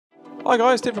Hi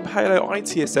guys, Tim from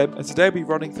HaloITSM, and today we'll be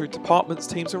running through departments,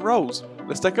 teams and roles.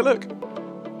 Let's take a look.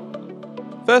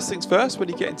 First things first, when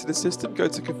you get into the system, go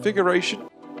to Configuration,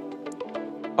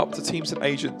 up to Teams and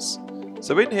Agents.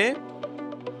 So in here,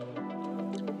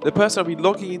 the person will be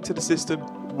logging into the system,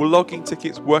 will logging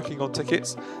tickets, working on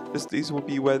tickets. These will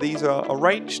be where these are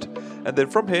arranged, and then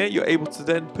from here you're able to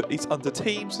then put these under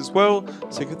teams as well.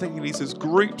 So you can think of these as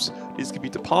groups. These could be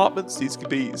departments, these could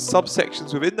be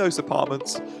subsections within those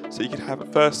departments. So you could have a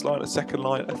first line, a second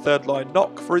line, a third line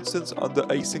knock, for instance, under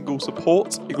a single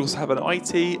support. You can also have an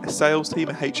IT, a sales team,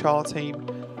 a HR team,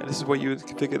 and this is where you would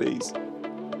configure these.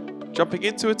 Jumping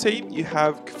into a team, you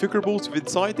have configurables within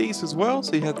inside these as well,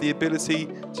 so you have the ability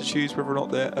to choose whether or not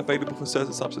they're available for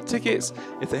certain types of tickets,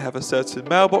 if they have a certain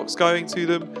mailbox going to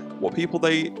them, what people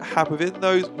they have within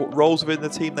those, what roles within the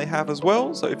team they have as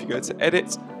well. So if you go to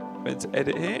edit, then to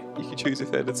edit here, you can choose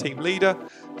if they're the team leader.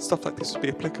 Stuff like this would be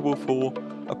applicable for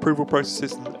approval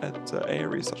processes and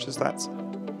areas such as that.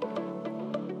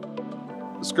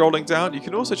 Scrolling down, you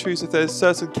can also choose if there's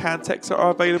certain can techs that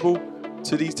are available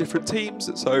to these different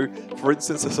teams. So for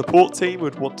instance, a support team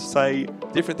would want to say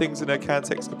different things in their can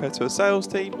text compared to a sales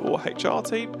team or HR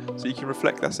team, so you can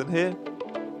reflect that in here.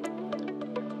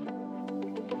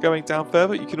 Going down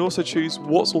further, you can also choose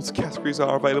what sorts of categories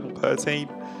are available per team.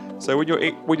 So when you're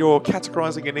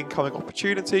categorizing an incoming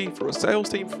opportunity for a sales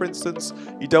team, for instance,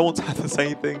 you don't want to have the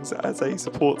same things as a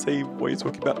support team where you're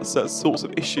talking about the certain sorts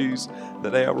of issues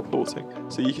that they are reporting.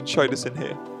 So you can show this in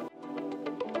here.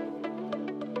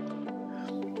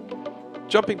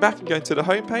 Jumping back and going to the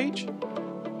home page.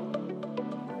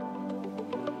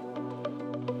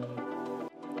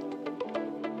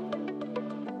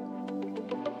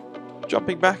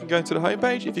 Jumping back and going to the home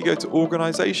page, if you go to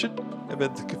Organisation, and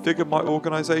then to Configure My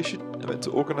Organisation, and then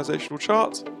to Organisational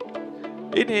Chart,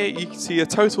 in here you can see a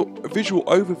visual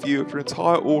overview of your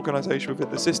entire organisation within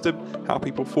the system, how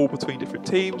people fall between different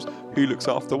teams, who looks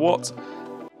after what.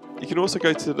 You can also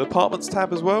go to the Departments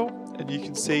tab as well, and you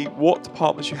can see what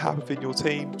departments you have within your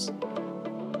teams.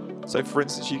 So for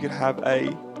instance, you could have a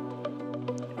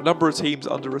number of teams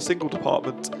under a single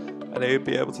department, and they would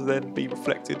be able to then be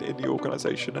reflected in the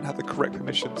organisation and have the correct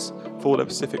permissions for the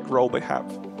specific role they have.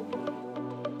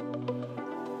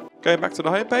 Going back to the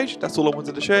home page, that's all I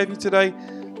wanted to share with you today.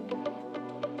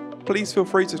 Please feel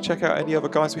free to check out any other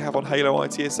guides we have on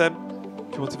HaloITSM.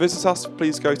 If you want to visit us,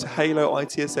 please go to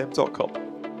haloitsm.com.